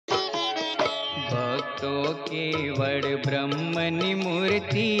ભક્તો કેવળ બ્રહ્મની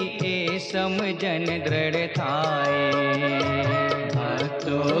મૂર્તિ એ સમજન દ્રઢ થાય.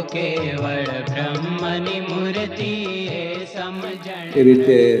 ભક્તો કેવળ બ્રહ્મની મૂર્તિ એ સમજન. એ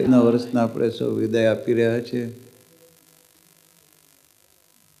રીતે નવા વર્ષના આપણે સૌ વિદાય આપી રહ્યા છીએ.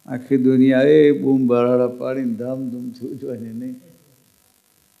 આખી દુનિયા એ બૂમ બરાડા પાડીને ધામધૂમથી ઉજવાની નહીં.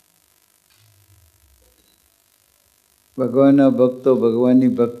 ભગવાનના ભક્તો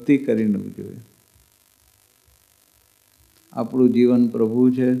ભગવાનની ભક્તિ કરીને ઉજવે. આપણું જીવન પ્રભુ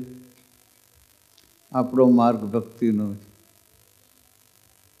છે, આપણો માર્ગ ભક્તિનો છે.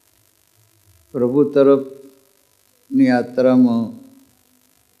 પ્રભુ તરફની યાત્રામાં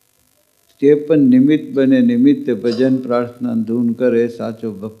જે પણ નિમિત્ત બને નિમિત્તે ભજન પ્રાર્થના ધૂન કરે સાચો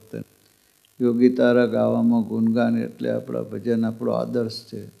ભક્ત. યોગી તારા ગાવામાં ગુણગાન એટલે આપણા ભજન આપણો આદર્શ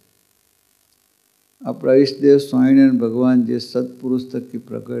છે. આપણા ઈષ્ટદેવ સ્વામિનારાયણ ભગવાન જે સત્પુરુષ થકી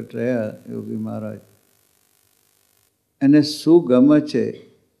પ્રગટ રહ્યા યોગી મહારાજ, એને શું ગમે છે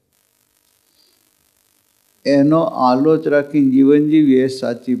એનો આલોચ રાખીને જીવન જીવીએ એ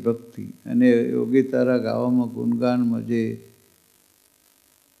સાચી ભક્તિ. અને યોગી તારા ગાવામાં ગુણગાનમાં જે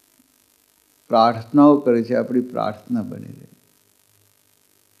પ્રાર્થનાઓ કરે છે આપણી પ્રાર્થના બની રહે.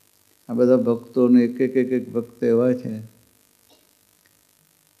 આ બધા ભક્તોને એક એક ભક્ત એવા છે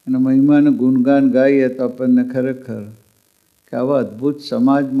અને મહિમાનું ગુણગાન ગાઈએ તો આપણને ખરેખર કે આવા અદ્ભુત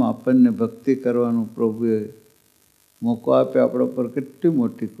સમાજમાં આપણને ભક્તિ કરવાનું પ્રભુએ મોકો આપે. આપણા પર કેટલી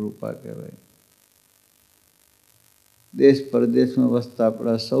મોટી કૃપા કહેવાય. દેશ પરદેશમાં વસતા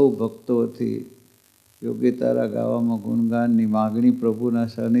આપણા સૌ ભક્તોથી યોગી તારા ગાવામાં ગુણગાનની માગણી પ્રભુના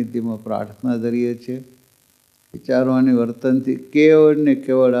સાનિધ્યમાં પ્રાર્થના ધરીએ છીએ. વિચારવાની વર્તનથી કેવળ ને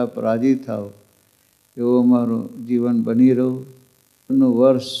કેવળ આપ રાજી થાવ એવું અમારું જીવન બની રહ્યું. નું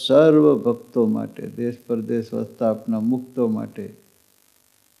વર્ષ સર્વ ભક્તો માટે, દેશ પરદેશ વસતા આપના મુક્તો માટે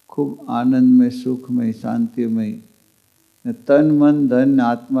ખૂબ આનંદમય, સુખમય, શાંતિમય ને તન મન ધન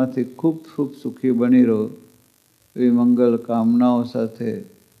આત્માથી ખૂબ ખૂબ સુખી બની રહો એવી મંગલ કામનાઓ સાથે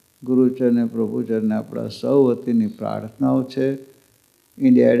ગુરુચરણે પ્રભુચરણે આપણા સૌ વતીની પ્રાર્થનાઓ છે.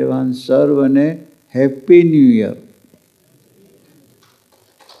 ઇન એડવાન્સ સર્વને હેપી ન્યૂ યર.